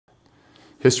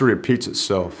History repeats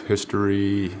itself.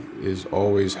 History is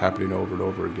always happening over and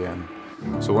over again.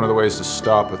 So one of the ways to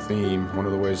stop a theme, one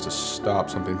of the ways to stop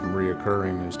something from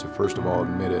reoccurring is to first of all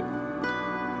admit it.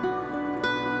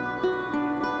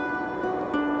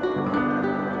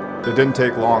 It didn't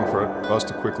take long for us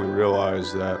to quickly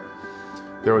realize that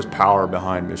there was power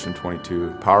behind Mission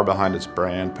 22, power behind its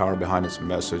brand, power behind its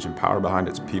message, and power behind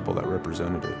its people that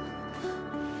represented it.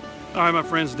 All right, my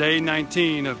friends, day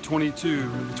 19 of 22,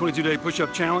 the 22-day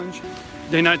push-up challenge.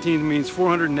 Day 19 means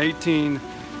 418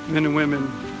 men and women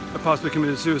have possibly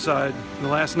committed suicide in the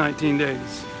last 19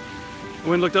 days. I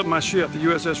went and looked up my ship, the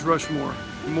USS Rushmore.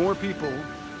 More people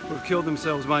who have killed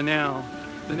themselves by now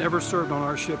than ever served on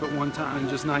our ship at one time in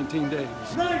just 19 days.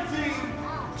 19,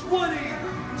 20,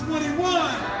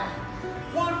 21.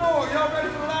 One more. Y'all ready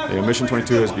for the last one? Mission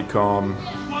 22 has become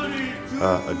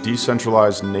a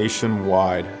decentralized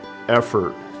nationwide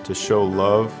effort to show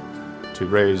love, to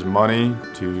raise money,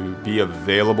 to be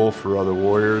available for other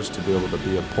warriors, to be able to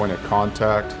be a point of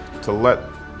contact, to let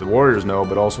the warriors know,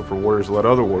 but also for warriors to let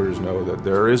other warriors know that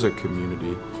there is a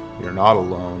community. You're not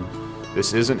alone.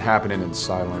 This isn't happening in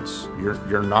silence.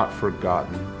 You're not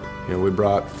forgotten. You know, we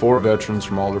brought 4 veterans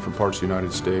from all different parts of the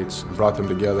United States and brought them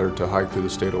together to hike through the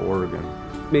state of Oregon.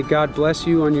 May God bless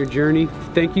you on your journey.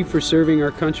 Thank you for serving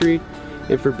our country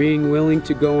and for being willing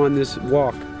to go on this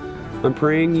walk. I'm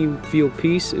praying you feel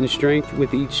peace and strength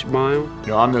with each mile. You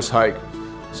know, on this hike,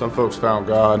 some folks found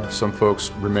God, some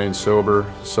folks remained sober,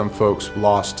 some folks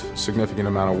lost a significant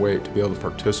amount of weight to be able to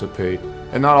participate.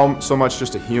 And not so much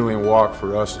just a healing walk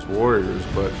for us as warriors,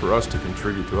 but for us to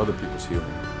contribute to other people's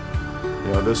healing.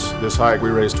 You know, this hike,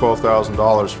 we raised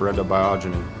 $12,000 for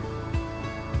Endobiogeny.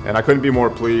 And I couldn't be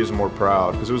more pleased and more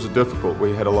proud, because it was difficult.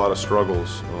 We had a lot of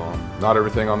struggles. Not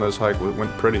everything on this hike went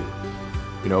pretty,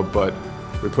 you know, but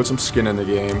we put some skin in the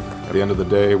game. At the end of the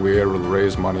day, we were able to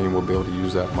raise money, and we'll be able to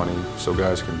use that money so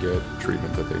guys can get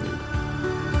treatment that they need.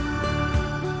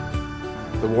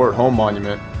 The War at Home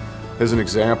Monument is an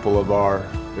example of our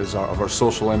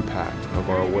social impact, of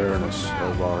our awareness,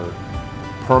 of our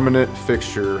permanent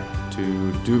fixture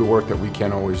to do the work that we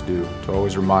can't always do, to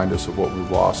always remind us of what we've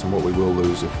lost and what we will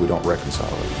lose if we don't reconcile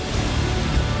it.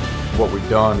 What we've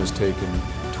done is taken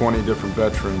 20 different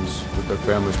veterans with their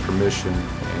family's permission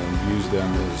and used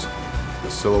them as a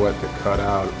silhouette to cut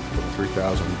out a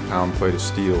 3,000-pound plate of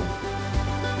steel.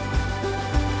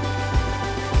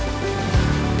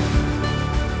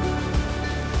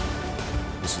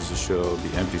 This is to show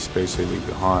the empty space they leave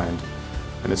behind,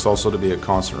 and it's also to be a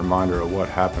constant reminder of what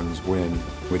happens when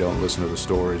we don't listen to the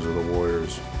stories of the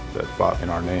warriors that fought in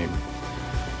our name.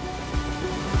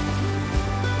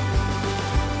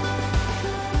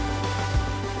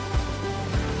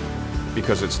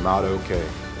 Because it's not okay.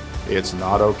 It's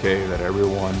not okay that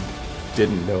everyone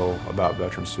didn't know about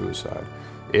veteran suicide.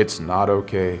 It's not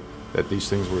okay that these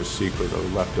things were a secret or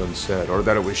left unsaid, or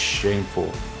that it was shameful.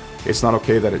 It's not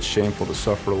okay that it's shameful to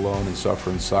suffer alone and suffer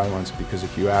in silence, because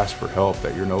if you ask for help,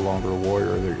 that you're no longer a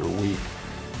warrior, that you're weak.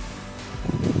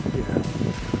 Yeah.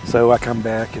 So I come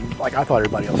back and I thought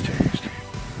everybody else changed.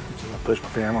 So I pushed my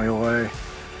family away.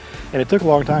 And it took a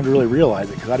long time to really realize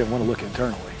it, because I didn't want to look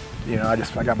internally. You know, I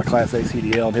got my Class A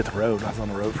CDL and hit the road. I was on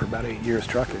the road for about 8 years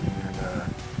trucking.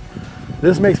 And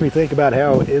this makes me think about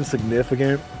how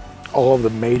insignificant all of the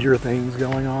major things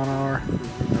going on are.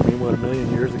 I mean, what, 1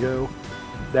 million years ago,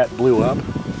 that blew up.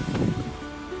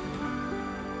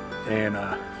 And,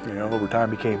 you know, over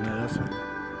time became this.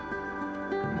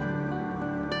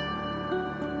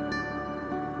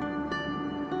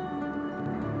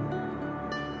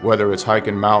 Whether it's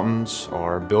hiking mountains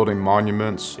or building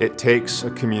monuments, it takes a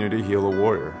community to heal a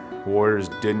warrior. Warriors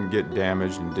didn't get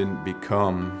damaged and didn't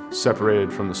become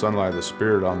separated from the sunlight of the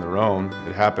spirit on their own.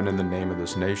 It happened in the name of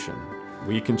this nation.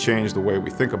 We can change the way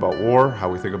we think about war, how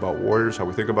we think about warriors, how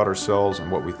we think about ourselves,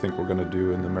 and what we think we're going to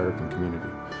do in the American community.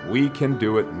 We can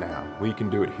do it now. We can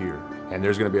do it here. And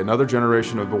there's going to be another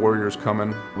generation of warriors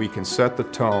coming. We can set the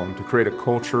tone to create a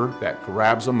culture that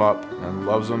grabs them up and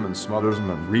loves them and smothers them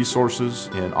in resources,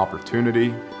 in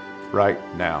opportunity right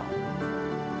now.